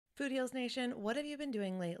Food Heals Nation, what have you been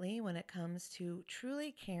doing lately when it comes to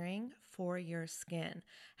truly caring for your skin?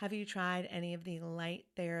 Have you tried any of the light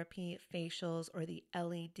therapy facials or the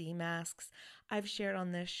LED masks? I've shared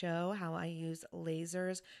on this show how I use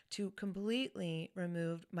lasers to completely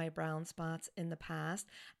remove my brown spots in the past,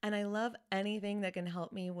 and I love anything that can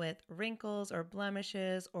help me with wrinkles or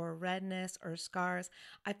blemishes or redness or scars.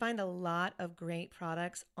 I find a lot of great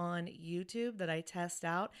products on YouTube that I test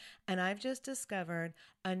out, and I've just discovered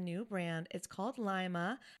a new brand. It's called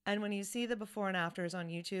Lima. And when you see the before and afters on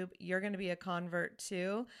YouTube, you're going to be a convert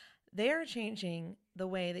too. They are changing the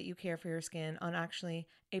way that you care for your skin on actually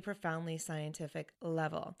a profoundly scientific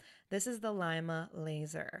level. This is the Lima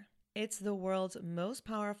laser. It's the world's most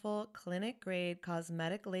powerful clinic-grade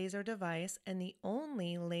cosmetic laser device and the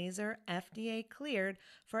only laser FDA cleared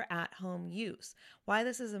for at-home use. Why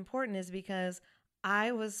this is important is because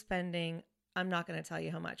I was spending, I'm not going to tell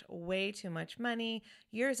you how much, way too much money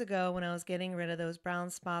years ago when I was getting rid of those brown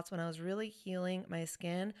spots, when I was really healing my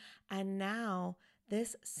skin. And now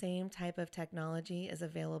this same type of technology is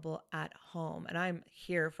available at home, and I'm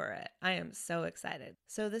here for it. I am so excited.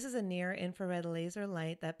 So this is a near-infrared laser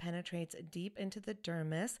light that penetrates deep into the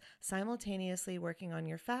dermis, simultaneously working on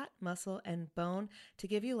your fat, muscle, and bone to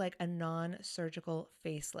give you like a non-surgical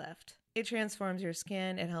facelift. It transforms your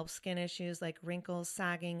skin. It helps skin issues like wrinkles,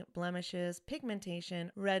 sagging, blemishes,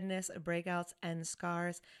 pigmentation, redness, breakouts, and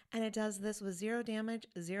scars. And it does this with zero damage,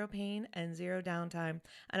 zero pain, and zero downtime.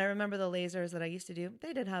 And I remember the lasers that I used to do,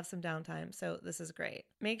 they did have some downtime, so this is great.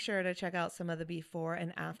 Make sure to check out some of the before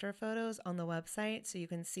and after photos on the website so you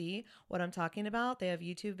can see what I'm talking about. They have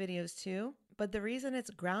YouTube videos too. But the reason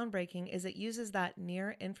it's groundbreaking is it uses that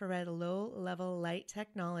near-infrared low-level light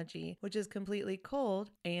technology, which is completely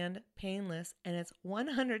cold and painless, and it's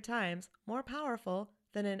 100 times more powerful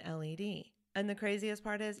than an LED. And the craziest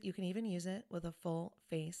part is you can even use it with a full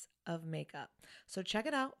face of makeup. So check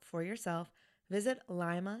it out for yourself. Visit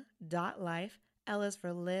lima.life. L is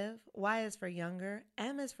for live, Y is for younger,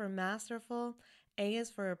 M is for masterful, A is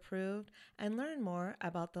for approved, and learn more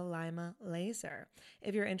about the Lima laser.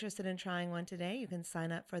 If you're interested in trying one today, you can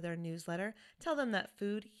sign up for their newsletter. Tell them that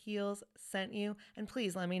Food Heals sent you, and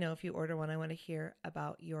please let me know if you order one. I want to hear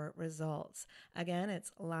about your results. Again,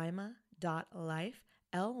 it's lima.life,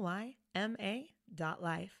 Lyma.life.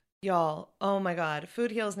 Y'all, oh my God,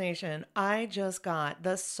 Food Heals Nation, I just got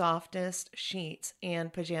the softest sheets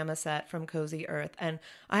and pajama set from Cozy Earth, and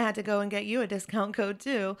I had to go and get you a discount code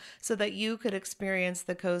too so that you could experience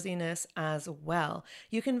the coziness as well.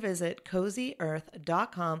 You can visit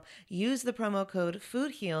CozyEarth.com, use the promo code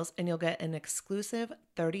FoodHeals, and you'll get an exclusive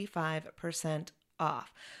 35%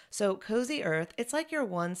 off. So Cozy Earth, it's like your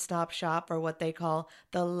one-stop shop for what they call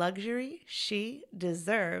the luxury she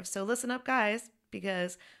deserves. So listen up, guys,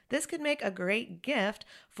 because this could make a great gift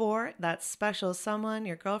for that special someone,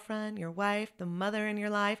 your girlfriend, your wife, the mother in your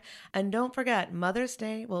life. And don't forget, Mother's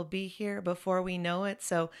Day will be here before we know it.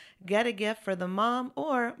 So get a gift for the mom,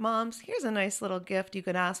 or moms, here's a nice little gift you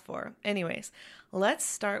could ask for. Anyways, let's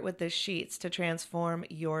start with the sheets to transform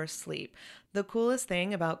your sleep. The coolest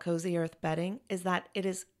thing about Cozy Earth bedding is that it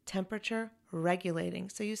is temperature regulating,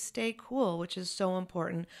 so you stay cool, which is so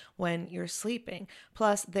important when you're sleeping.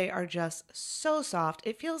 Plus, they are just so soft.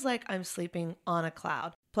 It feels like I'm sleeping on a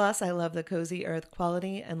cloud. Plus, I love the Cozy Earth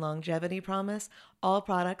quality and longevity promise. All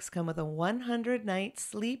products come with a 100-night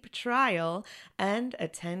sleep trial and a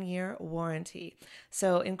 10-year warranty.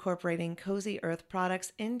 So incorporating Cozy Earth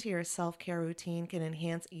products into your self-care routine can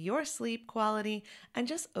enhance your sleep quality and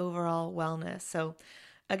just overall wellness. So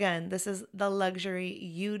again, this is the luxury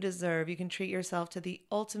you deserve. You can treat yourself to the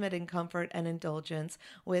ultimate in comfort and indulgence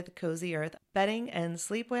with Cozy Earth bedding and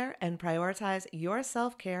sleepwear, and prioritize your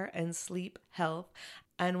self-care and sleep health.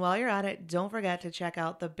 And while you're at it, don't forget to check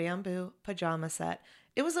out the bamboo pajama set.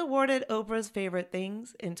 It was awarded Oprah's Favorite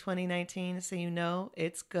Things in 2019, so you know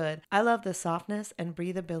it's good. I love the softness and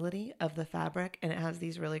breathability of the fabric, and it has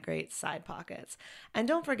these really great side pockets. And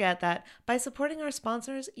don't forget that by supporting our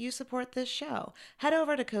sponsors, you support this show. Head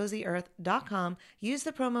over to CozyEarth.com, use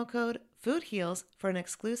the promo code FoodHeals for an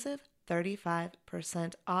exclusive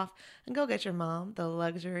 35% off, and go get your mom the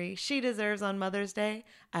luxury she deserves on Mother's Day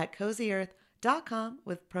at CozyEarth.com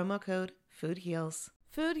with promo code FoodHeals.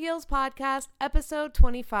 Food Heals Podcast, episode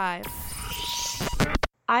 25.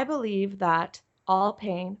 I believe that all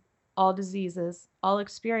pain, all diseases, all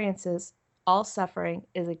experiences, all suffering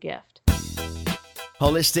is a gift.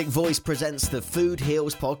 Holistic Voice presents the Food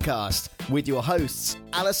Heals Podcast with your hosts,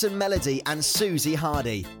 Alison Melody and Susie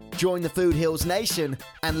Hardy. Join the Food Heals Nation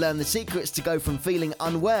and learn the secrets to go from feeling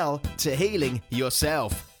unwell to healing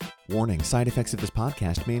yourself. Warning, side effects of this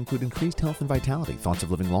podcast may include increased health and vitality, thoughts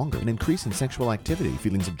of living longer, an increase in sexual activity,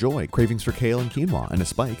 feelings of joy, cravings for kale and quinoa, and a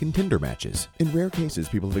spike in Tinder matches. In rare cases,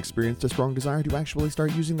 people have experienced a strong desire to actually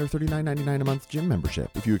start using their $39.99 a month gym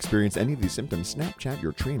membership. If you experience any of these symptoms, Snapchat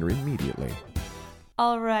your trainer immediately.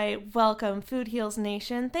 All right, welcome, Food Heals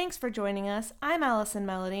Nation. Thanks for joining us. I'm Allison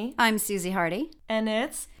Melody. I'm Susie Hardy. And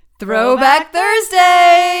it's Throwback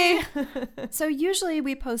Thursday! So usually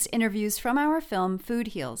we post interviews from our film Food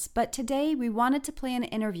Heals, but today we wanted to play an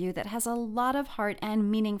interview that has a lot of heart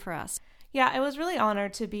and meaning for us. Yeah, I was really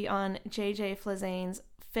honored to be on JJ Flizane's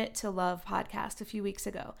Fit to Love podcast a few weeks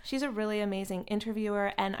ago. She's a really amazing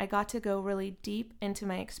interviewer, and I got to go really deep into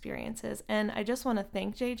my experiences. And I just want to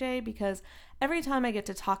thank JJ because every time I get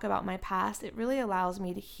to talk about my past, it really allows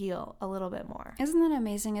me to heal a little bit more. Isn't that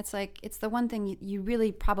amazing? It's like, it's the one thing you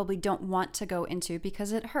really probably don't want to go into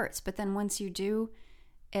because it hurts. But then once you do,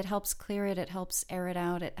 it helps clear it, it helps air it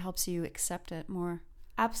out, it helps you accept it more.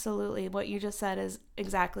 Absolutely. What you just said is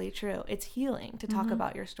exactly true. It's healing to talk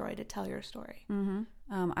about your story, to tell your story.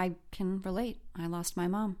 I can relate. I lost my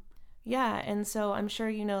mom. Yeah, and so I'm sure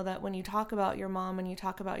you know that when you talk about your mom and you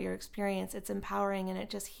talk about your experience, it's empowering and it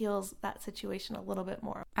just heals that situation a little bit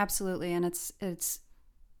more. Absolutely, and it's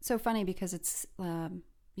so funny because it's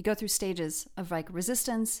you go through stages of like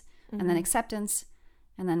resistance and then acceptance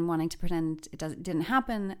and then wanting to pretend it didn't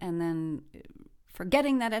happen and then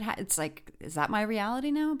forgetting that it's like, is that my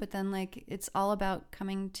reality now? But then like it's all about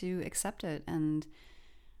coming to accept it and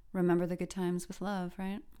remember the good times with love,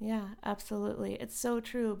 right? Yeah, absolutely. It's so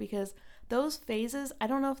true because those phases, I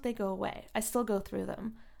don't know if they go away. I still go through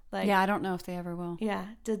them. Like, yeah, I don't know if they ever will. Yeah,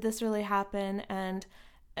 did this really happen? And,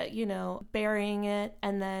 burying it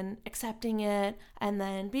and then accepting it and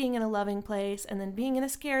then being in a loving place and then being in a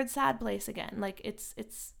scared, sad place again. Like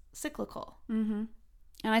it's cyclical. Mm-hmm.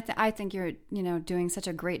 And I think you're, doing such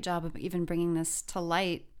a great job of even bringing this to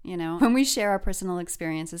light. When we share our personal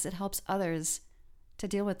experiences, it helps others to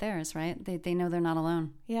deal with theirs, right? They know they're not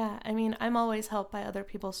alone. Yeah, I mean, I'm always helped by other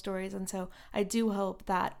people's stories, and so I do hope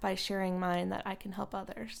that by sharing mine that I can help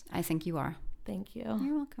others. I think you are. Thank you.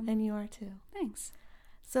 You're welcome. And you are too. Thanks.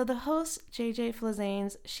 So the host, JJ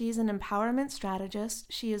Flizanes, she's an empowerment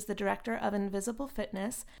strategist. She is the director of Invisible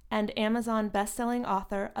Fitness and Amazon best-selling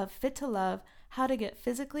author of Fit to Love, How to Get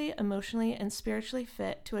Physically, Emotionally, and Spiritually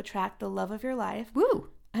Fit to Attract the Love of Your Life. Woo!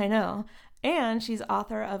 I know. And she's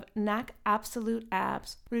author of Knack Absolute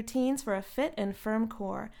Abs, Routines for a Fit and Firm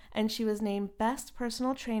Core, and she was named Best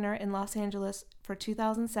Personal Trainer in Los Angeles for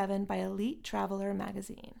 2007 by Elite Traveler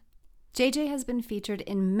magazine. JJ has been featured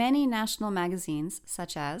in many national magazines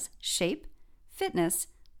such as Shape, Fitness,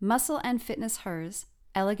 Muscle and Fitness Hers,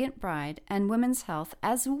 Elegant Bride, and Women's Health,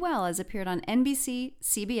 as well as appeared on NBC,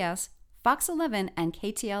 CBS, Fox 11, and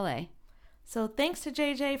KTLA. So thanks to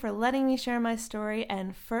JJ for letting me share my story.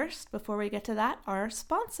 And first, before we get to that, our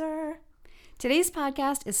sponsor. Today's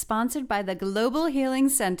podcast is sponsored by the Global Healing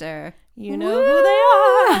Center. You know who they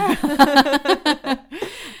are.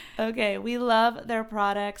 Okay, we love their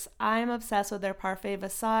products. I'm obsessed with their Parfait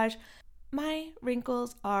Visage. My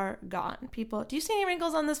wrinkles are gone. People, do you see any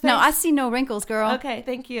wrinkles on this face? No, I see no wrinkles, girl. Okay,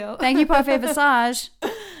 thank you. Thank you, Parfait Visage.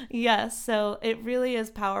 Yes, so it really is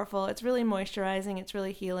powerful. It's really moisturizing. It's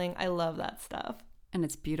really healing. I love that stuff. And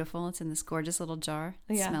it's beautiful. It's in this gorgeous little jar.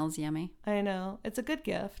 It smells yummy. I know. It's a good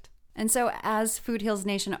gift. And so as Food Heals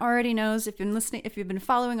Nation already knows, if you've been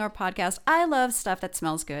following our podcast, I love stuff that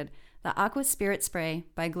smells good. The Aqua Spirit Spray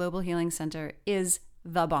by Global Healing Center is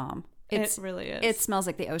the bomb. It really is. It smells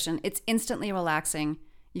like the ocean. It's instantly relaxing.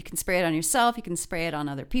 You can spray it on yourself. You can spray it on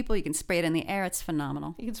other people. You can spray it in the air. It's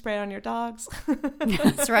phenomenal. You can spray it on your dogs.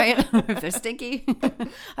 That's right. If they're stinky.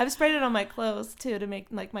 I've sprayed it on my clothes too to make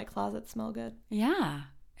like my closet smell good. Yeah.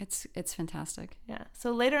 It's fantastic. Yeah.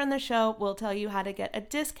 So later in the show, we'll tell you how to get a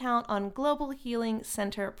discount on Global Healing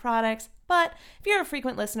Center products. But if you're a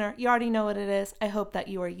frequent listener, you already know what it is. I hope that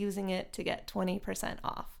you are using it to get 20%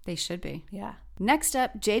 off. They should be. Yeah. Next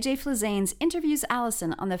up, JJ Flizanes interviews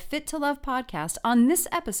Allison on the Fit to Love podcast on this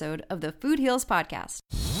episode of the Food Heals Podcast.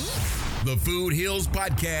 The Food Heals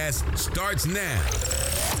Podcast starts now.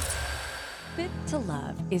 Fit to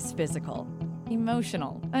Love is physical,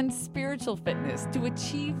 emotional, and spiritual fitness to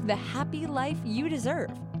achieve the happy life you deserve.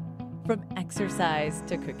 From exercise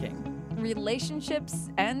to cooking, relationships,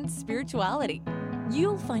 and spirituality,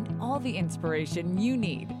 you'll find all the inspiration you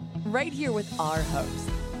need right here with our host,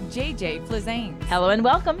 JJ Flizanes. Hello and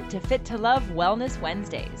welcome to Fit to Love Wellness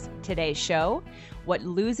Wednesdays. Today's show, what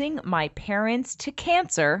losing my parents to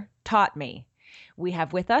cancer taught me. We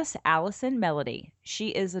have with us Allison Melody. She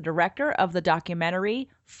is the director of the documentary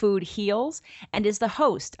Food Heals and is the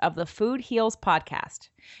host of the Food Heals podcast.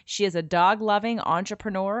 She is a dog-loving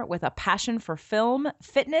entrepreneur with a passion for film,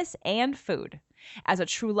 fitness, and food. As a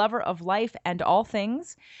true lover of life and all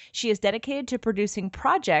things, she is dedicated to producing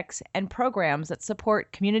projects and programs that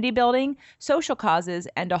support community building, social causes,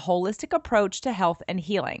 and a holistic approach to health and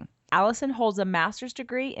healing. Allison holds a master's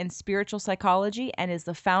degree in spiritual psychology and is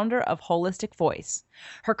the founder of Holistic Voice.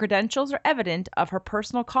 Her credentials are evident of her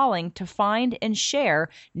personal calling to find and share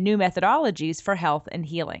new methodologies for health and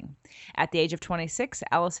healing. At the age of 26,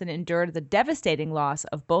 Allison endured the devastating loss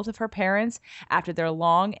of both of her parents after their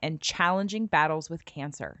long and challenging battles with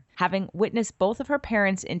cancer. Having witnessed both of her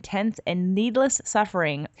parents' intense and needless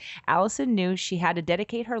suffering, Allison knew she had to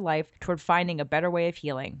dedicate her life toward finding a better way of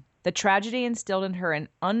healing. The tragedy instilled in her an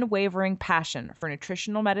unwavering passion for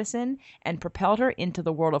nutritional medicine and propelled her into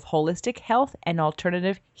the world of holistic health and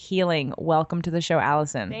alternative healing. Welcome to the show,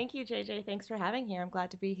 Allison. Thank you, JJ. Thanks for having me here. I'm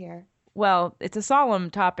glad to be here. Well, it's a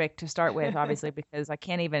solemn topic to start with, obviously, because I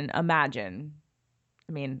can't even imagine.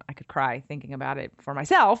 I mean, I could cry thinking about it for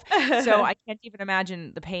myself. So I can't even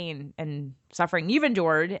imagine the pain and suffering you've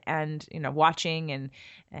endured and, watching.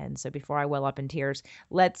 And so before I well up in tears,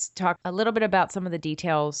 let's talk a little bit about some of the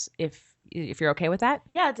details if you're okay with that.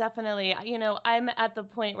 Yeah, definitely. I'm at the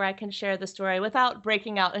point where I can share the story without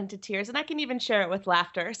breaking out into tears, and I can even share it with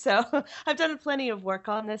laughter. So I've done plenty of work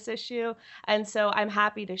on this issue, and so I'm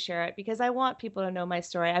happy to share it because I want people to know my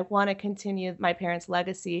story. I want to continue my parents'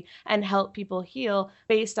 legacy and help people heal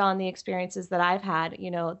based on the experiences that I've had.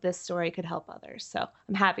 This story could help others. So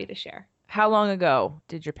I'm happy to share. How long ago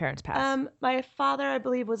did your parents pass? My father, I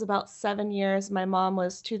believe, was about 7 years. My mom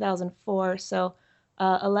was 2004, so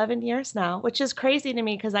 11 years now, which is crazy to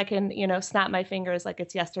me because I can, snap my fingers like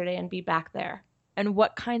it's yesterday and be back there. And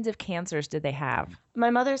what kinds of cancers did they have? My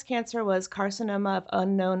mother's cancer was carcinoma of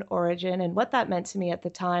unknown origin. And what that meant to me at the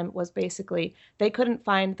time was basically they couldn't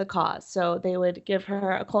find the cause. So they would give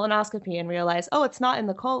her a colonoscopy and realize, oh, it's not in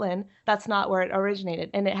the colon. That's not where it originated.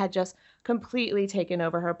 And it had just completely taken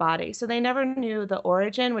over her body. So they never knew the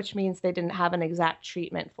origin, which means they didn't have an exact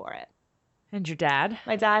treatment for it. And your dad?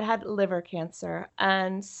 My dad had liver cancer.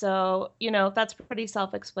 And so, that's pretty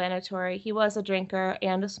self-explanatory. He was a drinker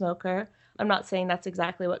and a smoker. I'm not saying that's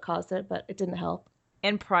exactly what caused it, but it didn't help.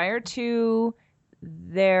 And prior to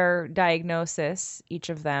their diagnosis, each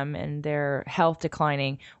of them, and their health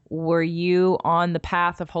declining, were you on the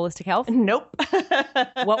path of holistic health? Nope.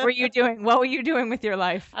 What were you doing? What were you doing with your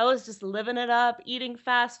life? I was just living it up, eating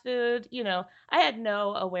fast food. I had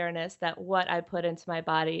no awareness that what I put into my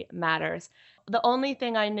body matters. The only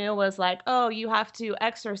thing I knew was like, oh, you have to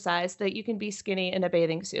exercise so that you can be skinny in a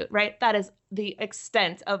bathing suit, right? That is the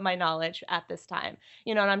extent of my knowledge at this time.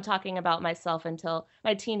 And I'm talking about myself until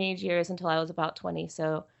my teenage years, until I was about 20.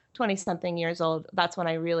 So 20-something years old, that's when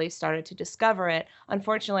I really started to discover it.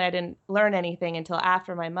 Unfortunately, I didn't learn anything until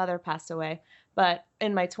after my mother passed away. But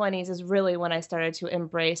in my 20s is really when I started to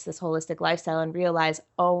embrace this holistic lifestyle and realize,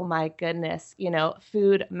 oh my goodness,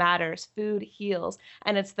 food matters, food heals,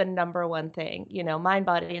 and it's the number one thing. Mind,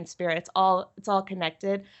 body, and spirit, it's all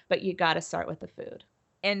connected, but you got to start with the food.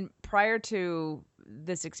 And prior to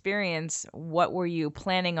this experience, what were you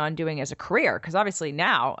planning on doing as a career? Because obviously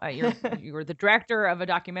now you're the director of a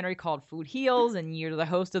documentary called Food Heals, and you're the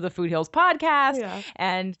host of the Food Heals podcast,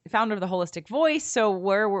 and founder of the Holistic Voice. So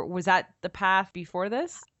was that the path before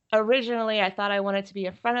this? Originally, I thought I wanted to be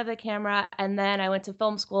in front of the camera, and then I went to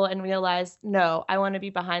film school and realized, no, I want to be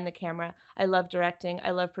behind the camera. I love directing.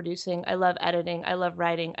 I love producing. I love editing. I love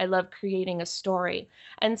writing. I love creating a story.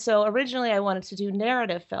 And so originally I wanted to do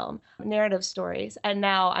narrative film, narrative stories. And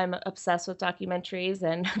now I'm obsessed with documentaries,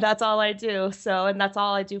 and that's all I do. And that's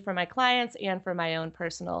all I do for my clients and for my own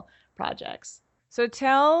personal projects. So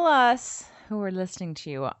tell us who are listening to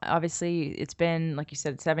you. Obviously, it's been, like you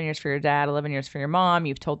said, 7 years for your dad, 11 years for your mom.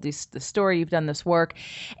 You've told the story. You've done this work.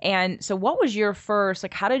 And so what was your first,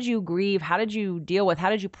 how did you grieve? How did you deal with, how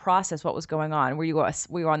did you process what was going on? Were you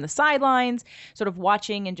on the sidelines, sort of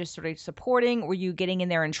watching and just sort of supporting? Were you getting in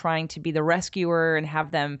there and trying to be the rescuer and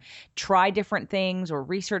have them try different things or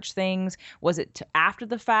research things? Was it after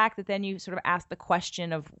the fact that then you sort of asked the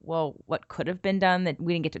question of, well, what could have been done that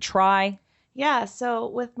we didn't get to try? Yeah, so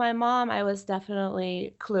with my mom, I was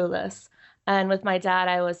definitely clueless. And with my dad,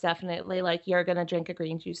 I was definitely like, you're going to drink a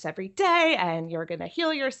green juice every day and you're going to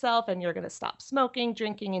heal yourself and you're going to stop smoking,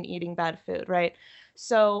 drinking, and eating bad food, right?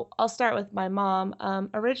 So I'll start with my mom.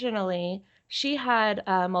 Originally, she had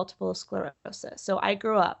multiple sclerosis. So I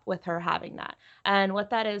grew up with her having that. And what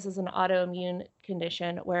that is an autoimmune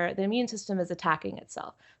condition where the immune system is attacking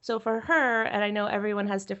itself. So for her, and I know everyone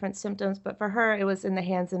has different symptoms, but for her, it was in the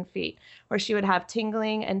hands and feet, where she would have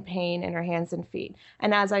tingling and pain in her hands and feet.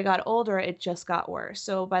 And as I got older, it just got worse.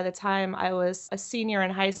 So by the time I was a senior in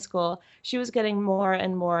high school, she was getting more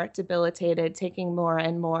and more debilitated, taking more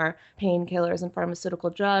and more painkillers and pharmaceutical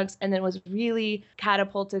drugs, and then was really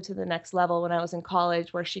catapulted to the next level when I was in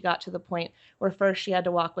college, where she got to the point where first she had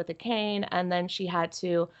to walk with a cane, and then she had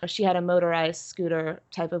a motorized scooter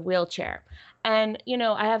type of wheelchair. And,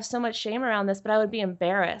 I have so much shame around this, but I would be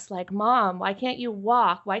embarrassed. Like, Mom, why can't you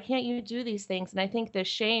walk? Why can't you do these things? And I think the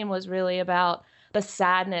shame was really about the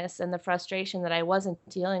sadness and the frustration that I wasn't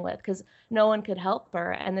dealing with, because no one could help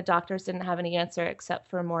her. And the doctors didn't have any answer except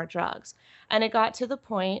for more drugs. And it got to the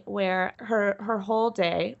point where her whole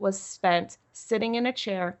day was spent sitting in a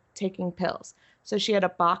chair taking pills. So she had a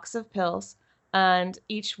box of pills, and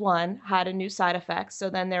each one had a new side effect. So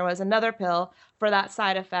then there was another pill for that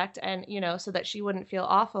side effect, and, so that she wouldn't feel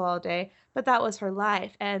awful all day. But that was her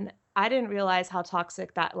life. And I didn't realize how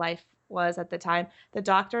toxic that life was at the time. The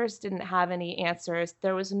doctors didn't have any answers.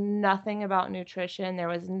 There was nothing about nutrition. There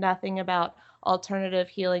was nothing about alternative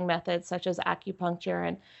healing methods such as acupuncture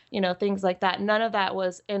and, things like that. None of that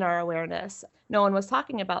was in our awareness. No one was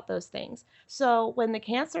talking about those things. So when the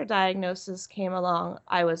cancer diagnosis came along,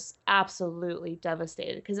 I was absolutely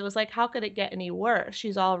devastated, because it was like, how could it get any worse?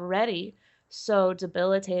 She's already so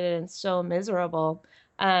debilitated and so miserable.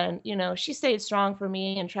 And, she stayed strong for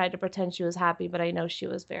me and tried to pretend she was happy, but I know she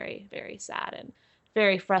was very, very sad and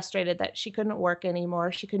very frustrated that she couldn't work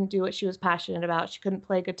anymore. She couldn't do what she was passionate about. She couldn't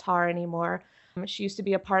play guitar anymore. She used to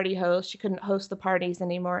be a party host. She couldn't host the parties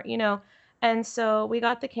anymore, And so we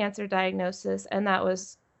got the cancer diagnosis, and that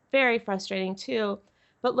was very frustrating too.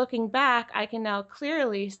 But looking back, I can now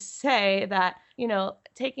clearly say that,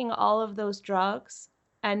 taking all of those drugs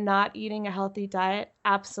and not eating a healthy diet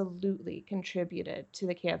absolutely contributed to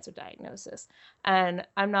the cancer diagnosis. And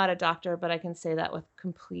I'm not a doctor, but I can say that with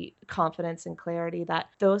complete confidence and clarity, that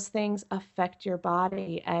those things affect your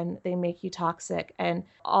body and they make you toxic. And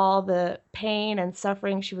all the pain and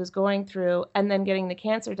suffering she was going through and then getting the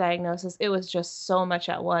cancer diagnosis, it was just so much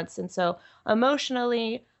at once. And so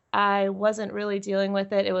emotionally, I wasn't really dealing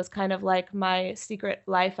with it. It was kind of like my secret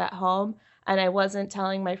life at home. And I wasn't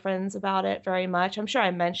telling my friends about it very much. I'm sure I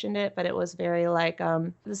mentioned it, but it was very like,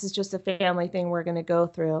 this is just a family thing we're going to go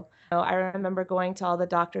through. I remember going to all the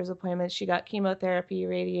doctor's appointments. She got chemotherapy,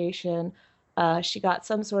 radiation. She got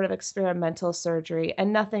some sort of experimental surgery,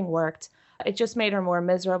 and nothing worked. It just made her more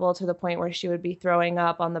miserable, to the point where she would be throwing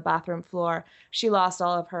up on the bathroom floor. She lost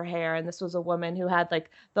all of her hair. And this was a woman who had like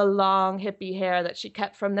the long hippie hair that she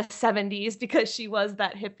kept from the 70s, because she was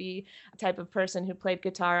that hippie type of person who played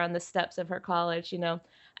guitar on the steps of her college,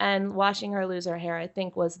 And watching her lose her hair, I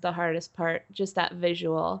think, was the hardest part. Just that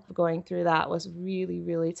visual of going through that was really,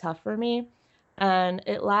 really tough for me. And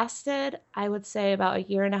it lasted, I would say, about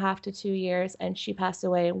 1.5 to 2 years. And she passed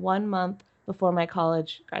away 1 month before my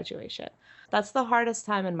college graduation. That's the hardest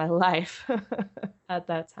time in my life at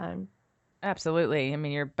that time. Absolutely. I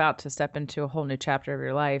mean, you're about to step into a whole new chapter of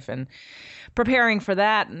your life and preparing for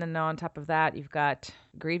that. And then on top of that, you've got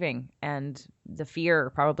grieving and the fear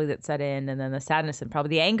probably that set in, and then the sadness and probably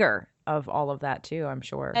the anger of all of that too, I'm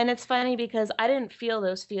sure. And it's funny because I didn't feel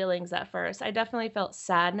those feelings at first. I definitely felt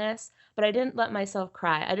sadness, but I didn't let myself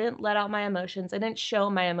cry. I didn't let out my emotions. I didn't show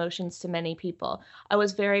my emotions to many people. I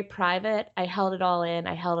was very private. I held it all in.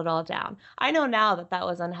 I held it all down. I know now that that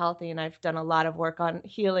was unhealthy, and I've done a lot of work on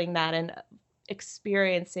healing that and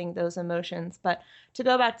experiencing those emotions. But to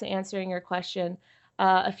go back to answering your question,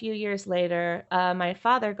 a few years later, my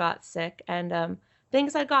father got sick, and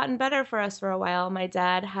things had gotten better for us for a while. My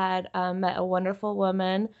dad had met a wonderful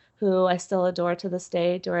woman who I still adore to this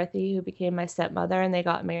day, Dorothy, who became my stepmother, and they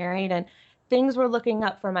got married. And things were looking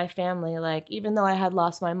up for my family. Like, even though I had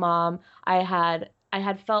lost my mom, I had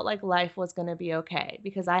felt like life was going to be okay,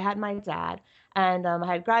 because I had my dad, and I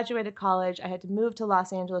had graduated college. I had to move to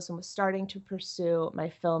Los Angeles and was starting to pursue my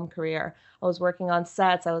film career. I was working on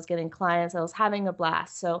sets. I was getting clients. I was having a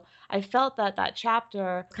blast. So I felt that that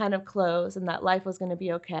chapter kind of closed and that life was going to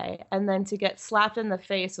be okay. And then to get slapped in the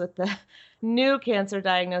face with the new cancer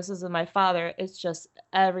diagnosis of my father, it's just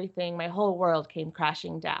everything, my whole world came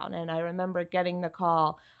crashing down. And I remember getting the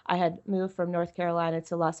call. I had moved from North Carolina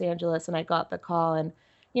to Los Angeles, and I got the call, and,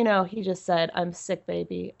 he just said, "I'm sick,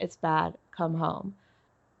 baby. It's bad. Come home."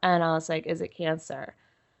 And I was like, "Is it cancer?"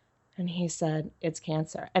 And he said, "It's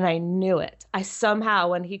cancer." And I knew it. I somehow,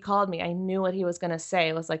 when he called me, I knew what he was going to say.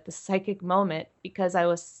 It was like the psychic moment, because I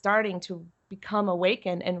was starting to become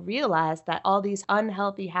awakened and realize that all these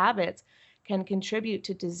unhealthy habits can contribute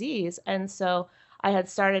to disease. And so I had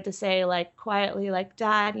started to say, like, quietly, like,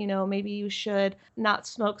 Dad, maybe you should not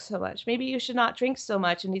smoke so much. Maybe you should not drink so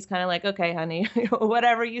much. And he's kind of like, okay, honey,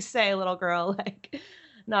 whatever you say, little girl, like,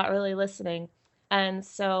 not really listening. And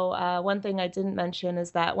so one thing I didn't mention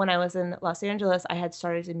is that when I was in Los Angeles, I had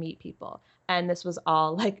started to meet people. And this was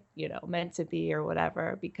all like, meant to be or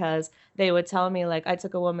whatever, because they would tell me, like, I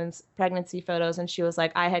took a woman's pregnancy photos and she was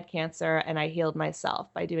like, I had cancer and I healed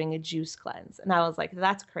myself by doing a juice cleanse. And I was like,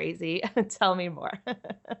 that's crazy. Tell me more.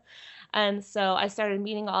 And so I started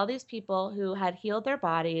meeting all these people who had healed their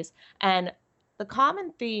bodies. And the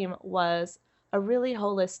common theme was a really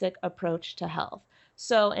holistic approach to health.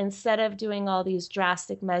 So instead of doing all these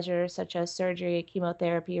drastic measures such as surgery,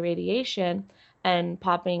 chemotherapy, radiation, and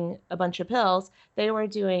popping a bunch of pills, they were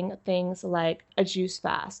doing things like a juice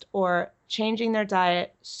fast or changing their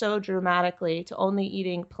diet so dramatically to only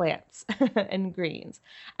eating plants and greens.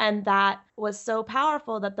 And that was so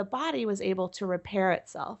powerful that the body was able to repair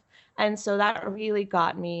itself. And so that really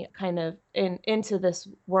got me kind of into this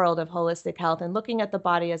world of holistic health and looking at the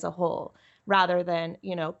body as a whole rather than,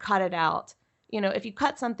 cut it out. If you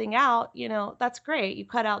cut something out, that's great. You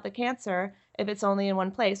cut out the cancer if it's only in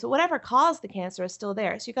one place. But whatever caused the cancer is still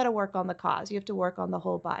there. So you got to work on the cause. You have to work on the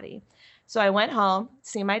whole body. So I went home to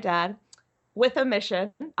see my dad with a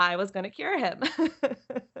mission. I was going to cure him.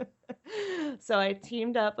 So I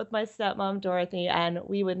teamed up with my stepmom, Dorothy, and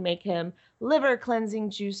we would make him liver cleansing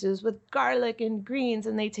juices with garlic and greens,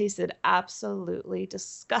 and they tasted absolutely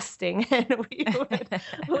disgusting. And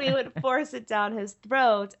we would force it down his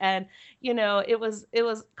throat. And, it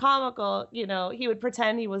was comical. He would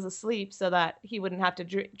pretend he was asleep so that he wouldn't have to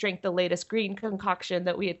drink the latest green concoction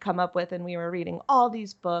that we had come up with. And we were reading all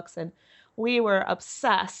these books, and we were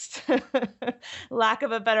obsessed, lack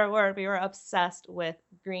of a better word, we were obsessed with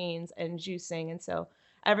greens and juicing. And so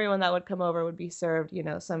everyone that would come over would be served,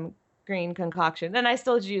 some green concoction. And I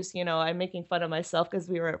still juice, I'm making fun of myself because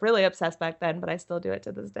we were really obsessed back then, but I still do it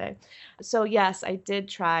to this day. So yes, I did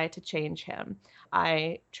try to change him.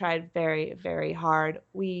 I tried very, very hard.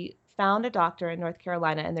 We found a doctor in North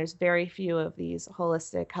Carolina, and there's very few of these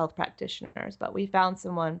holistic health practitioners, but we found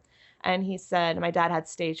someone. And he said, my dad had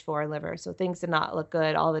stage 4 liver, so things did not look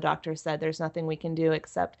good. All the doctors said there's nothing we can do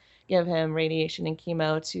except give him radiation and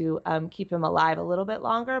chemo to keep him alive a little bit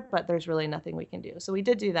longer, but there's really nothing we can do. So we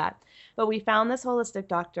did do that. But we found this holistic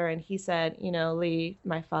doctor, and he said, Lee,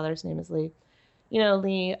 my father's name is Lee,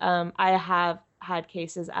 Lee, I have had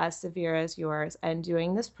cases as severe as yours, and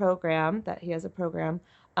doing this program, that he has a program,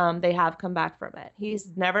 they have come back from it. He's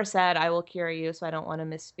never said, I will cure you, so I don't want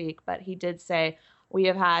to misspeak, but he did say, we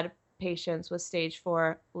have had patients with stage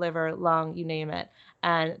 4 liver, lung, you name it,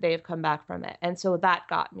 and they've come back from it. And so that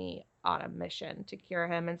got me on a mission to cure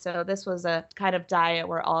him. And so this was a kind of diet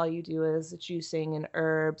where all you do is juicing and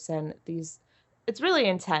herbs and it's really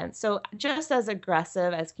intense. So just as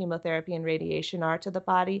aggressive as chemotherapy and radiation are to the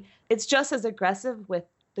body, it's just as aggressive with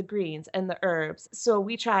the greens and the herbs. So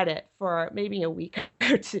we tried it for maybe a week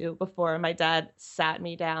or two before my dad sat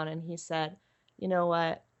me down and he said, you know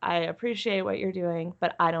what? I appreciate what you're doing,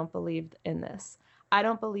 but I don't believe in this. I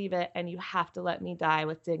don't believe it, and you have to let me die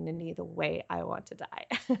with dignity the way I want to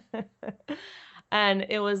die. And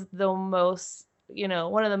it was the most,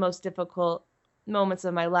 one of the most difficult moments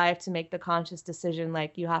of my life to make the conscious decision,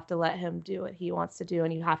 like, you have to let him do what he wants to do,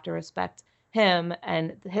 and you have to respect him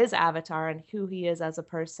and his avatar and who he is as a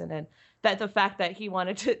person, and that the fact that he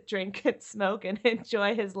wanted to drink and smoke and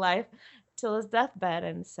enjoy his life till his deathbed.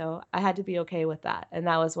 And so I had to be okay with that. And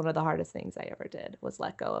that was one of the hardest things I ever did, was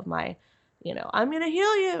let go of my, I'm going to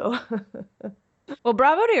heal you. Well,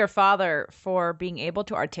 bravo to your father for being able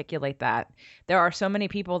to articulate that. There are so many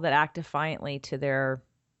people that act defiantly to their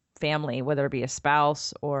family, whether it be a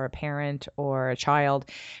spouse or a parent or a child,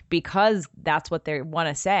 because that's what they want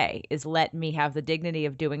to say is, let me have the dignity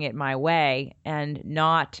of doing it my way and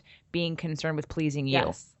not being concerned with pleasing you.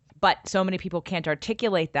 Yes. But so many people can't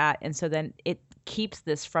articulate that. And so then it keeps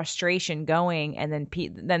this frustration going. And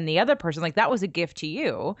then the other person, like, that was a gift to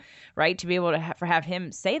you, right? To be able to have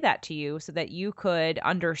him say that to you so that you could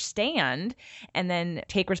understand and then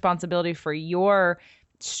take responsibility for your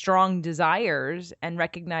strong desires and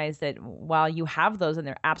recognize that while you have those and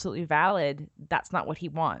they're absolutely valid, that's not what he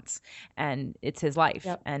wants. And it's his life.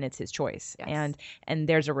 Yep. And it's his choice. Yes. And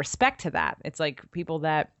there's a respect to that. It's like people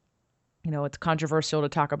that, it's controversial to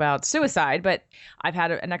talk about suicide, but I've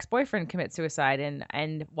had an ex-boyfriend commit suicide.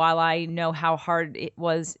 And while I know how hard it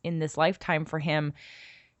was in this lifetime for him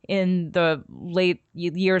in the late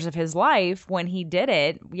years of his life, when he did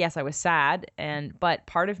it, yes, I was sad. But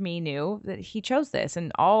part of me knew that he chose this,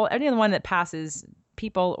 and anyone that passes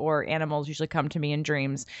people or animals usually come to me in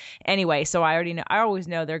dreams anyway. So I always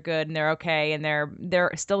know they're good and they're okay and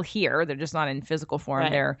they're still here. They're just not in physical form.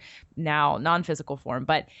 Right. They're now non-physical form.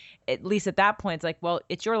 But at least at that point, it's like, well,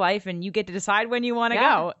 it's your life and you get to decide when you want to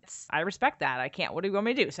go. I respect that. I can't. What do you want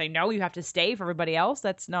me to do? Say no, you have to stay for everybody else?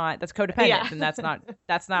 That's codependent, and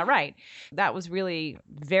that's not right. That was really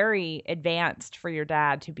very advanced for your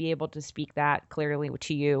dad to be able to speak that clearly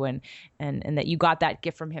to you, and that you got that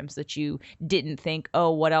gift from him, so that you didn't think,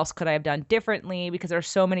 oh, what else could I have done differently? Because there are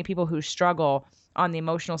so many people who struggle on the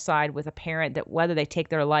emotional side with a parent, that whether they take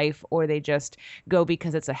their life or they just go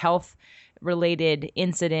because it's a health related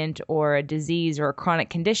incident or a disease or a chronic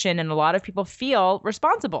condition. And a lot of people feel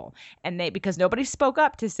responsible, and because nobody spoke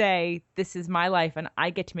up to say, this is my life and I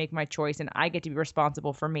get to make my choice and I get to be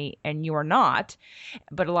responsible for me, and you are not.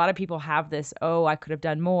 But a lot of people have this, oh, I could have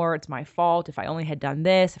done more. It's my fault. If I only had done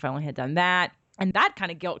this, if I only had done that. And that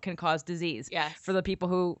kind of guilt can cause disease for the people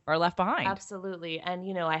who are left behind. Absolutely. And,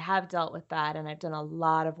 I have dealt with that, and I've done a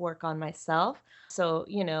lot of work on myself. So,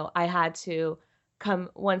 I had to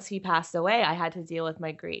once he passed away, I had to deal with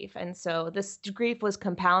my grief. And so this grief was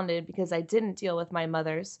compounded because I didn't deal with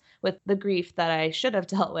with the grief that I should have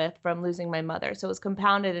dealt with from losing my mother. So it was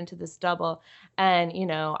compounded into this double. And,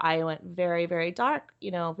 I went very, very dark,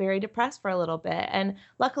 very depressed for a little bit. And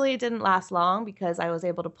luckily it didn't last long because I was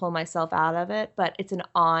able to pull myself out of it. But it's an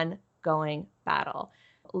ongoing battle.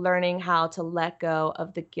 Learning how to let go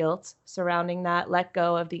of the guilt surrounding that, let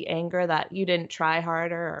go of the anger that you didn't try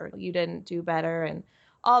harder or you didn't do better and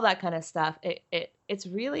all that kind of stuff. It's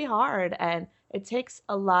really hard, and it takes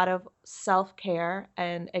a lot of self-care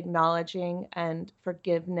and acknowledging and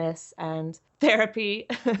forgiveness and therapy.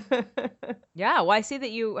 Yeah. Well, I see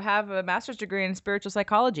that you have a master's degree in spiritual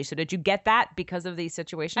psychology. So did you get that because of these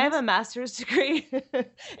situations? I have a master's degree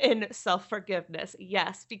in self-forgiveness.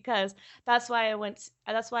 Yes, because that's why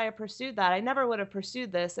I pursued that. I never would have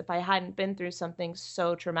pursued this if I hadn't been through something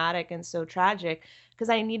so traumatic and so tragic, because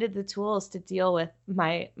I needed the tools to deal with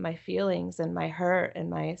my feelings and my hurt and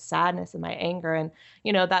my sadness and my anger. And,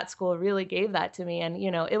 that school really gave that to me. And,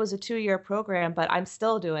 it was a 2-year program, but I'm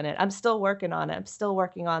still doing it. I'm still working on it. I'm still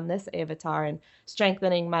working on this avatar and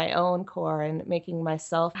strengthening my own core and making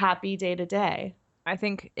myself happy day to day. I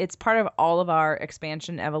think it's part of all of our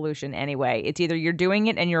expansion evolution anyway. It's either you're doing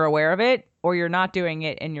it and you're aware of it, or you're not doing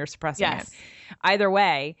it and you're suppressing it. Either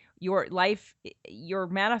way, your life, you're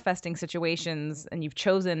manifesting situations, and you've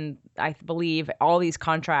chosen, I believe, all these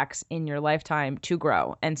contracts in your lifetime to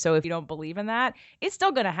grow. And so if you don't believe in that, it's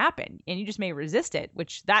still going to happen, and you just may resist it,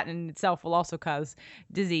 which that in itself will also cause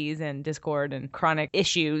disease and discord and chronic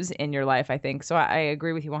issues in your life, I think. So I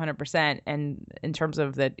agree with you 100%. And in terms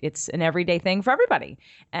of that, it's an everyday thing for everybody.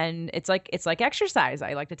 And it's like exercise.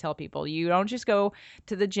 I like to tell people, you don't just go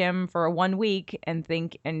to the gym for 1 week and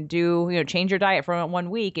think and do, change your diet for 1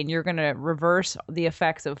 week and you're going to reverse the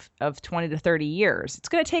effects of 20 to 30 years. It's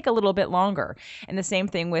going to take a little bit longer. And the same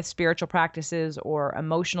thing with spiritual practices or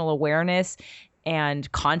emotional awareness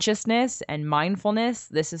and consciousness and mindfulness.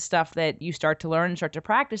 This is stuff that you start to learn and start to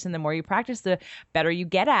practice. And the more you practice, the better you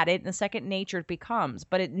get at it. And the second nature it becomes.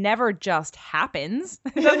 But it never just happens.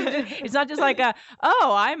 It's not just like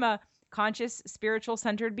I'm a conscious, spiritual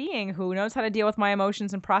centered being who knows how to deal with my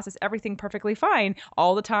emotions and process everything perfectly fine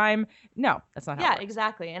all the time. No, that's not how it works.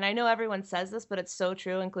 Exactly. And I know everyone says this, but it's so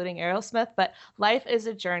true, including Aerosmith. But life is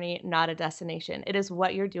a journey, not a destination. It is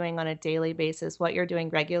what you're doing on a daily basis, what you're doing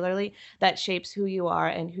regularly, that shapes who you are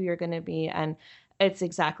and who you're going to be. And it's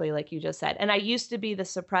exactly like you just said. And I used to be the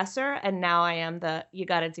suppressor, and now I am you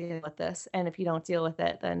got to deal with this. And if you don't deal with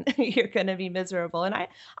it, then you're going to be miserable. And I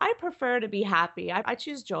prefer to be happy. I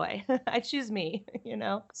choose joy. I choose me,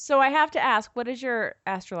 So I have to ask, what is your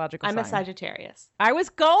astrological sign? I'm a Sagittarius. I was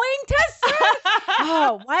going to say,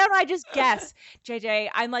 why don't I just guess? JJ,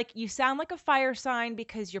 I'm like, you sound like a fire sign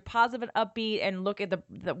because you're positive and upbeat and look at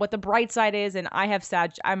what the bright side is. And I have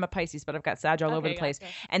Sag. I'm a Pisces, but I've got Sag all over the place.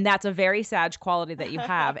 Gotcha. And that's a very Sag quality that you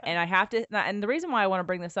have. And I have to, and the reason why I want to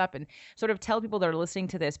bring this up and sort of tell people that are listening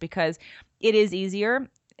to this, because it is easier.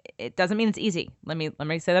 It doesn't mean it's easy. Let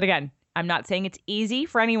me say that again. I'm not saying it's easy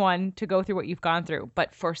for anyone to go through what you've gone through,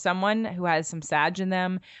 but for someone who has some Sag in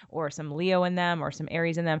them or some Leo in them or some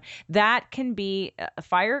Aries in them, that can be,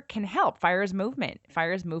 fire can help. Fire is movement.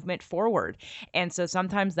 Fire is movement forward. And so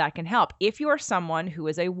sometimes that can help. If you are someone who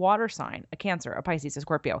is a water sign, a Cancer, a Pisces, a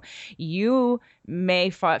Scorpio, you may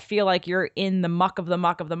feel like you're in the muck of the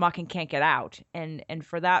muck of the muck and can't get out. And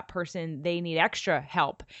for that person, they need extra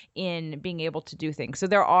help in being able to do things. So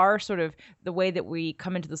there are sort of the way that we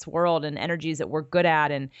come into this world world and energies that we're good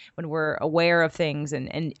at, and when we're aware of things.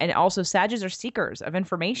 And also Sages are seekers of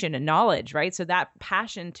information and knowledge, right? So that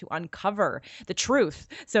passion to uncover the truth,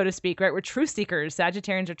 so to speak, right? We're truth seekers.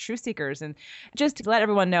 Sagittarians are truth seekers. And just to let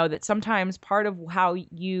everyone know that sometimes part of how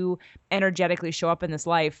you energetically show up in this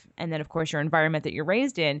life, and then of course your environment that you're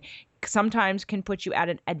raised in, sometimes can put you at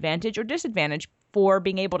an advantage or disadvantage for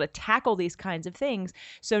being able to tackle these kinds of things.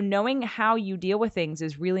 So knowing how you deal with things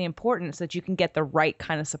is really important so that you can get the right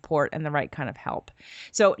kind of support and the right kind of help.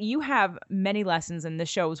 So you have many lessons, and this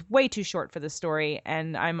show is way too short for this story,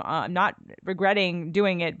 and I'm not regretting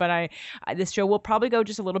doing it, but this show will probably go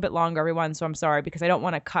just a little bit longer, everyone, so I'm sorry, because I don't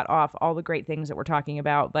want to cut off all the great things that we're talking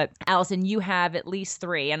about. But Allison, you have at least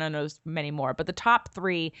 3, and I know there's many more, but the top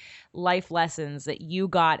 3 life lessons that you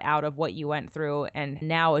got out of what you went through, and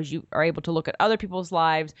now as you are able to look at other people's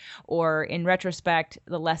lives, or in retrospect,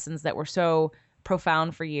 the lessons that were so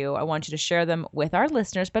profound for you, I want you to share them with our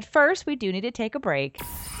listeners. But first, we do need to take a break.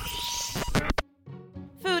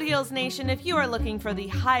 Food Heals Nation, if you are looking for the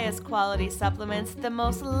highest quality supplements, the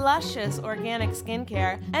most luscious organic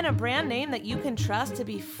skincare, and a brand name that you can trust to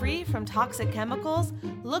be free from toxic chemicals,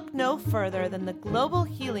 look no further than the Global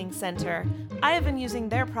Healing Center. I have been using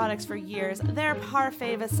their products for years. Their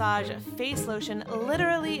Parfait Visage face lotion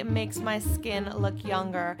literally makes my skin look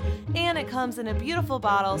younger. And it comes in a beautiful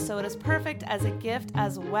bottle, so it is perfect as a gift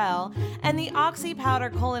as well. And the Oxy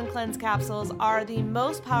Powder Colon Cleanse capsules are the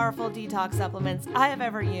most powerful detox supplements I have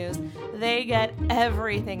ever used. They get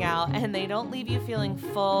everything out, and they don't leave you feeling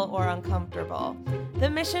full or uncomfortable. The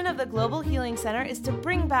mission of the Global Healing Center is to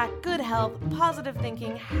bring back good health, positive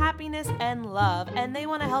thinking, happiness, and love, and they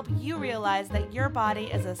want to help you realize that your body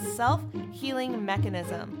is a self-healing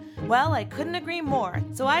mechanism. Well, I couldn't agree more,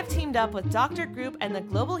 so I've teamed up with Dr. Group and the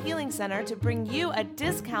Global Healing Center to bring you a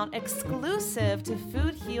discount exclusive to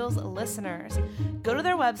Food Heals listeners. Go to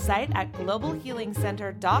their website at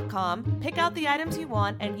globalhealingcenter.com, pick out the items you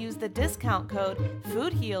want, and use the discount code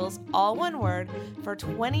FOODHEALS, all one word, for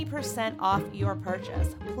 20% off your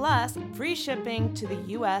purchase, plus free shipping to the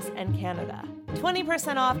US and Canada.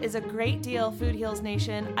 20% off is a great deal, Food Heals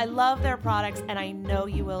Nation. I love their products, and I know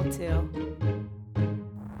you will too.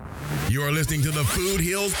 You're listening to the Food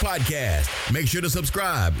Heals Podcast. Make sure to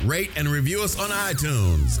subscribe, rate, and review us on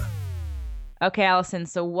iTunes. Okay, Allison,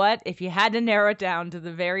 so what, if you had to narrow it down to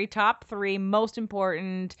the very top 3 most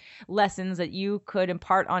important lessons that you could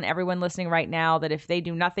impart on everyone listening right now, that if they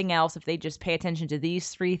do nothing else, if they just pay attention to these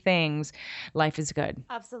 3 things, life is good?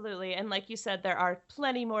 Absolutely. And like you said, there are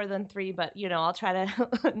plenty more than 3, but I'll try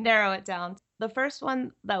to narrow it down. The first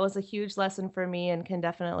one that was a huge lesson for me and can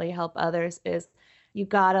definitely help others is you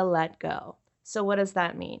gotta let go. So what does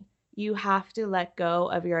that mean? You have to let go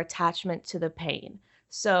of your attachment to the pain.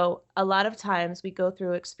 So a lot of times we go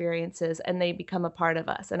through experiences and they become a part of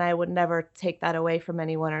us. And I would never take that away from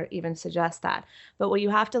anyone or even suggest that. But what you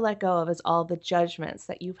have to let go of is all the judgments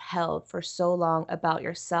that you've held for so long about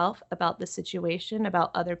yourself, about the situation,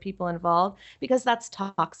 about other people involved, because that's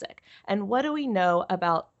toxic. And what do we know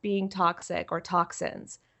about being toxic or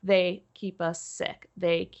toxins? They keep us sick.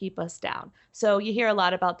 They keep us down. So you hear a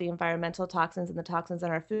lot about the environmental toxins and the toxins in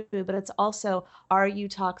our food, but it's also, are you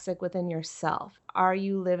toxic within yourself? Are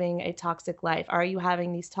you living a toxic life? Are you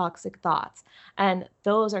having these toxic thoughts? And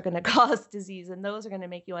those are going to cause disease, and those are going to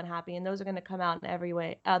make you unhappy, and those are going to come out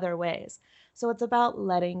in other ways. So it's about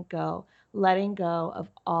letting go of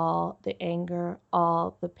all the anger,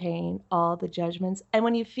 all the pain, all the judgments. And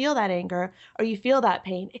when you feel that anger or you feel that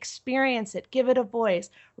pain, experience it, give it a voice,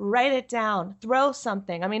 write it down, throw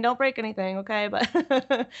something. I mean, don't break anything, okay? But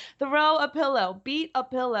throw a pillow, beat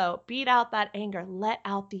out that anger, let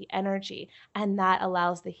out the energy. And that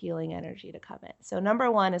allows the healing energy to come in. So number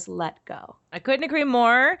 1 is let go. I couldn't agree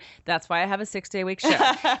more. That's why I have a 6-day-a-week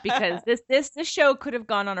show, because this show could have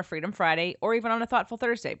gone on a Freedom Friday or even on a Thoughtful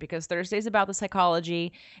Thursday, because Thursday is about the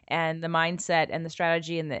psychology and the mindset and the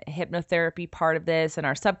strategy and the hypnotherapy part of this and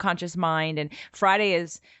our subconscious mind. And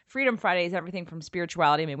Freedom Friday is everything from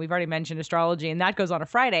spirituality. I mean, we've already mentioned astrology, and that goes on a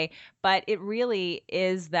Friday, but it really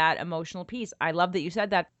is that emotional piece. I love that you said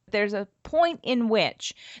that. There's a point in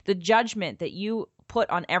which the judgment that you put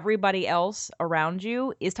on everybody else around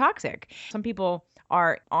you is toxic. Some people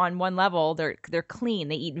are on one level, they're clean.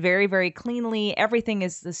 They eat very, very cleanly. Everything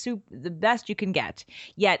is the best you can get.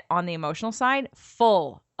 Yet on the emotional side,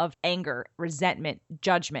 full of anger, resentment,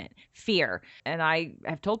 judgment, fear. And I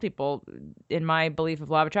have told people in my belief of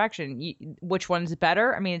law of attraction, which one's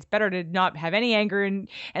better? I mean, it's better to not have any anger and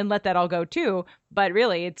let that all go too. But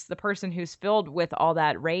really, it's the person who's filled with all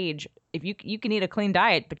that rage. If you can eat a clean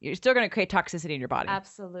diet, but you're still going to create toxicity in your body.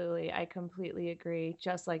 Absolutely. I completely agree,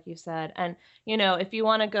 just like you said. And, if you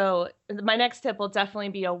want to go, my next tip will definitely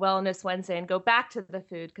be a Wellness Wednesday and go back to the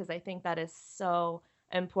food, because I think that is so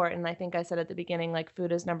important. I think I said at the beginning, like,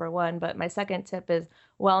 food is number one, but my second tip is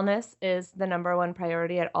wellness is the number one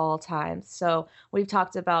priority at all times. So we've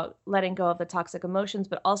talked about letting go of the toxic emotions,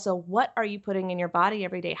 but also what are you putting in your body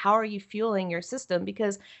every day? How are you fueling your system?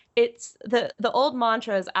 Because it's the old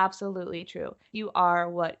mantra is absolutely true. You are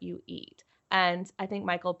what you eat. And I think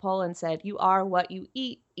Michael Pollan said, you are what you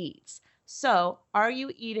eat eats. So are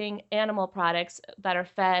you eating animal products that are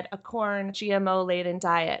fed a corn GMO-laden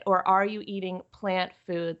diet, or are you eating plant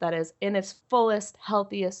food that is in its fullest,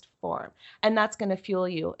 healthiest form? And that's going to fuel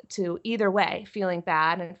you to either way, feeling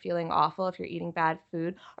bad and feeling awful if you're eating bad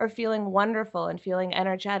food, or feeling wonderful and feeling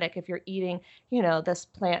energetic if you're eating, this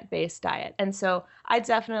plant-based diet. And so I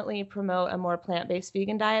definitely promote a more plant-based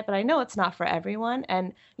vegan diet, but I know it's not for everyone.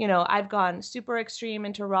 And, I've gone super extreme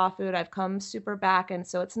into raw food. I've come super back. And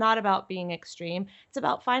so it's not about being extreme. It's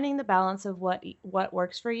about finding the balance of what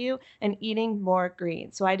works for you and eating more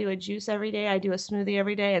greens. So I do a juice every day. I do a smoothie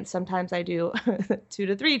every day. And sometimes I do 2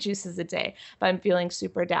 to 3 juices a day if I'm feeling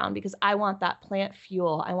super down, because I want that plant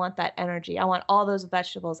fuel. I want that energy. I want all those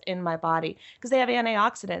vegetables in my body because they have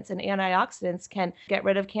antioxidants, and antioxidants can get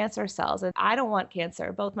rid of cancer cells. And I don't want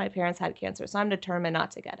cancer. Both my parents had cancer, so I'm determined not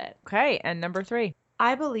to get it. Okay. And number 3.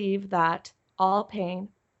 I believe that all pain,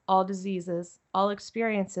 all diseases, all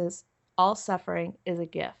experiences, all suffering is a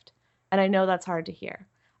gift. And I know that's hard to hear,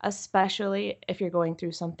 especially if you're going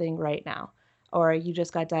through something right now, or you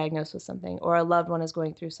just got diagnosed with something, or a loved one is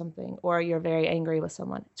going through something, or you're very angry with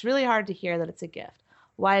someone. It's really hard to hear that it's a gift.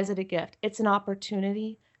 Why is it a gift? It's an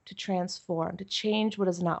opportunity to transform, to change what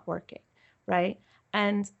is not working, right?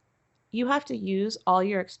 And you have to use all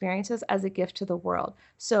your experiences as a gift to the world.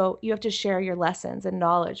 So you have to share your lessons and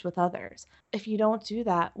knowledge with others. If you don't do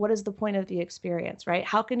that, what is the point of the experience, right?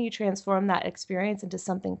 How can you transform that experience into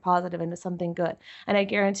something positive, into something good? And I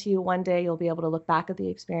guarantee you one day you'll be able to look back at the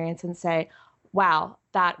experience and say, wow,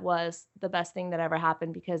 that was the best thing that ever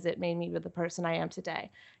happened because it made me the person I am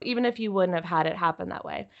today, even if you wouldn't have had it happen that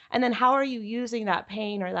way. And then how are you using that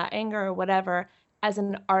pain or that anger or whatever as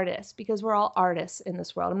an artist? Because we're all artists in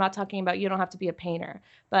this world. I'm not talking about you don't have to be a painter,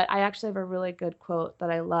 but I actually have a really good quote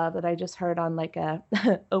that I love that I just heard on like a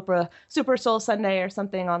Oprah Super Soul Sunday or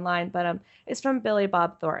something online, but it's from Billy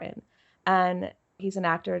Bob Thornton. And he's an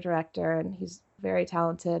actor, director, and he's very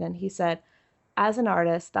talented. And he said, as an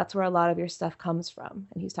artist, that's where a lot of your stuff comes from.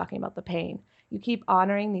 And he's talking about the pain. You keep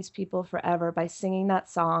honoring these people forever by singing that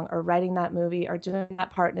song or writing that movie or doing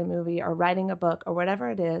that part in a movie or writing a book or whatever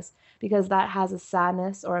it is, because that has a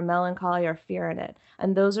sadness or a melancholy or fear in it.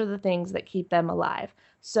 And those are the things that keep them alive.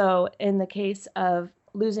 So in the case of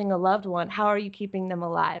losing a loved one, how are you keeping them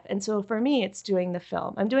alive? And so for me, it's doing the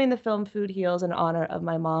film. I'm doing the film Food Heals in honor of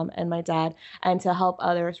my mom and my dad, and to help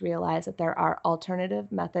others realize that there are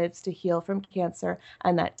alternative methods to heal from cancer,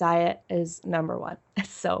 and that diet is number one. It's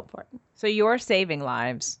so important. So you're saving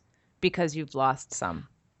lives because you've lost some.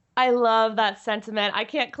 I love that sentiment. I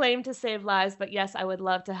can't claim to save lives, but yes, I would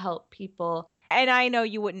love to help people. And I know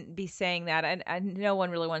you wouldn't be saying that, and no one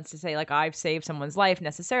really wants to say, like, I've saved someone's life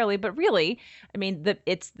necessarily, but really, I mean,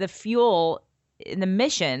 it's the fuel, the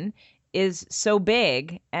mission is so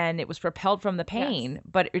big, and it was propelled from the pain, yes,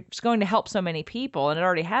 but it's going to help so many people, and it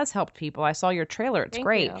already has helped people. I saw your trailer. It's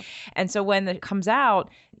great. You. And so when it comes out,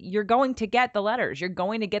 you're going to get the letters. You're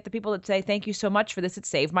going to get the people that say, thank you so much for this. It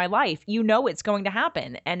saved my life. You know it's going to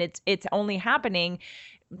happen, and it's only happening.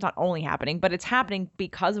 It's not only happening, but it's happening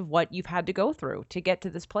because of what you've had to go through to get to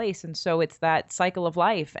this place. And so it's that cycle of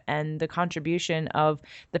life and the contribution of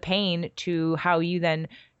the pain to how you then,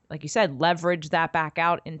 like you said, leverage that back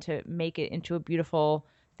out into make it into a beautiful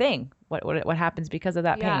thing. What happens because of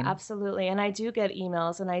that pain? Yeah, absolutely. And I do get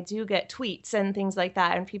emails and I do get tweets and things like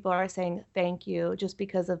that. And people are saying thank you just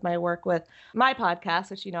because of my work with my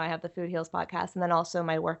podcast, which, I have the Food Heals podcast, and then also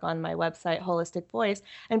my work on my website, Holistic Voice.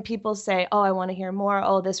 And people say, oh, I want to hear more.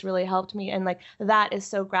 Oh, this really helped me. And like that is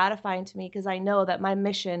so gratifying to me because I know that my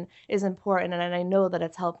mission is important and I know that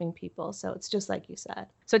it's helping people. So it's just like you said.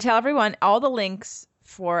 So tell everyone all the links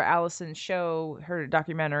for Allison's show, her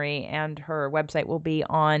documentary, and her website will be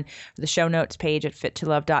on the show notes page at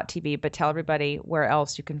fittolove.tv. But tell everybody where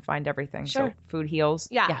else you can find everything. Sure. So Food Heals.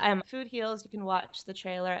 Yeah. Food Heals. You can watch the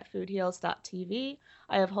trailer at foodheals.tv.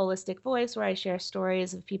 I have Holistic Voice, where I share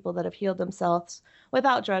stories of people that have healed themselves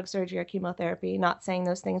without drug, surgery, or chemotherapy. Not saying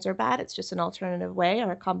those things are bad. It's just an alternative way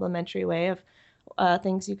or a complementary way of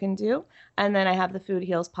things you can do. And then I have the Food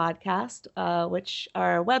Heals podcast, which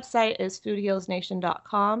our website is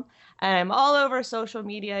foodhealsnation.com. And I'm all over social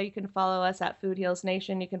media. You can follow us at Food Heals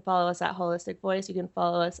Nation. You can follow us at Holistic Voice. You can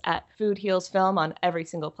follow us at Food Heals Film on every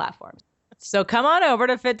single platform. So come on over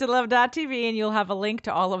to fittolove.tv and you'll have a link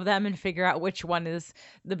to all of them and figure out which one is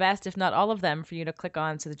the best, if not all of them, for you to click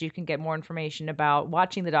on so that you can get more information about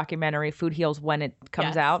watching the documentary Food Heals when it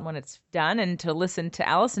comes out, when it's done, and to listen to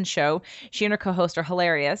Allison's show. She and her co-host are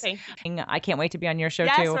hilarious. Thank you. I can't wait to be on your show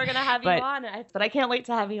too. Yes, we're going to have you on. But I can't wait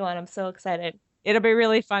to have you on. I'm so excited. It'll be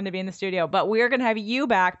really fun to be in the studio. But we're going to have you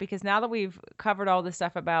back because now that we've covered all this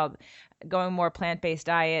stuff about going more plant-based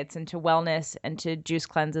diets and to wellness and to juice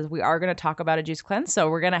cleanses, we are going to talk about a juice cleanse. So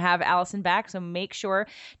we're going to have Allison back. So make sure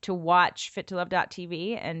to watch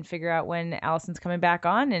fittolove.tv and figure out when Allison's coming back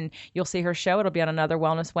on, and you'll see her show. It'll be on another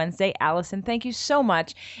Wellness Wednesday. Allison, thank you so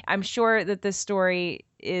much. I'm sure that this story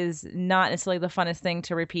is not necessarily the funnest thing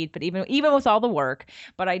to repeat, but even with all the work,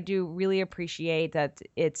 but I do really appreciate that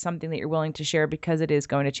it's something that you're willing to share because it is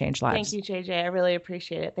going to change lives. Thank you, JJ. I really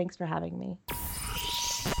appreciate it. Thanks for having me.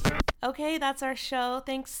 Okay, that's our show.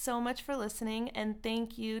 Thanks so much for listening, and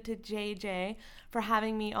thank you to JJ for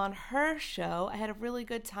having me on her show. I had a really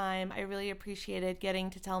good time. I really appreciated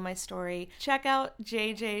getting to tell my story. Check out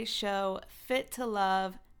JJ's show, Fit to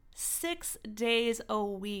Love. 6 days a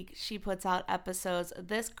week she puts out episodes.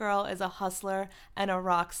 This girl is a hustler and a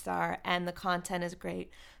rock star, and the content is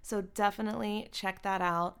great. So definitely check that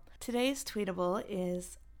out. Today's tweetable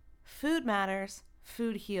is food matters,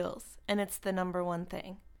 food heals, and it's the number one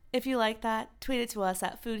thing. If you like that, tweet it to us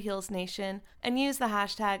at Food Heals Nation and use the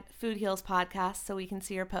hashtag Food Heals Podcast so we can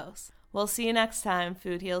see your posts. We'll see you next time,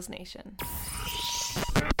 Food Heals Nation.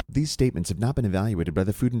 These statements have not been evaluated by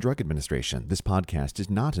the Food and Drug Administration. This podcast is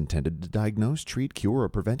not intended to diagnose, treat, cure, or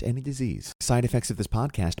prevent any disease. Side effects of this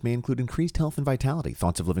podcast may include increased health and vitality,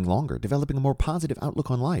 thoughts of living longer, developing a more positive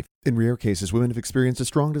outlook on life. In rare cases, women have experienced a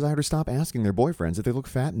strong desire to stop asking their boyfriends if they look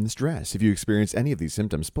fat in this dress. If you experience any of these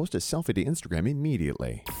symptoms, post a selfie to Instagram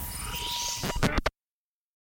immediately.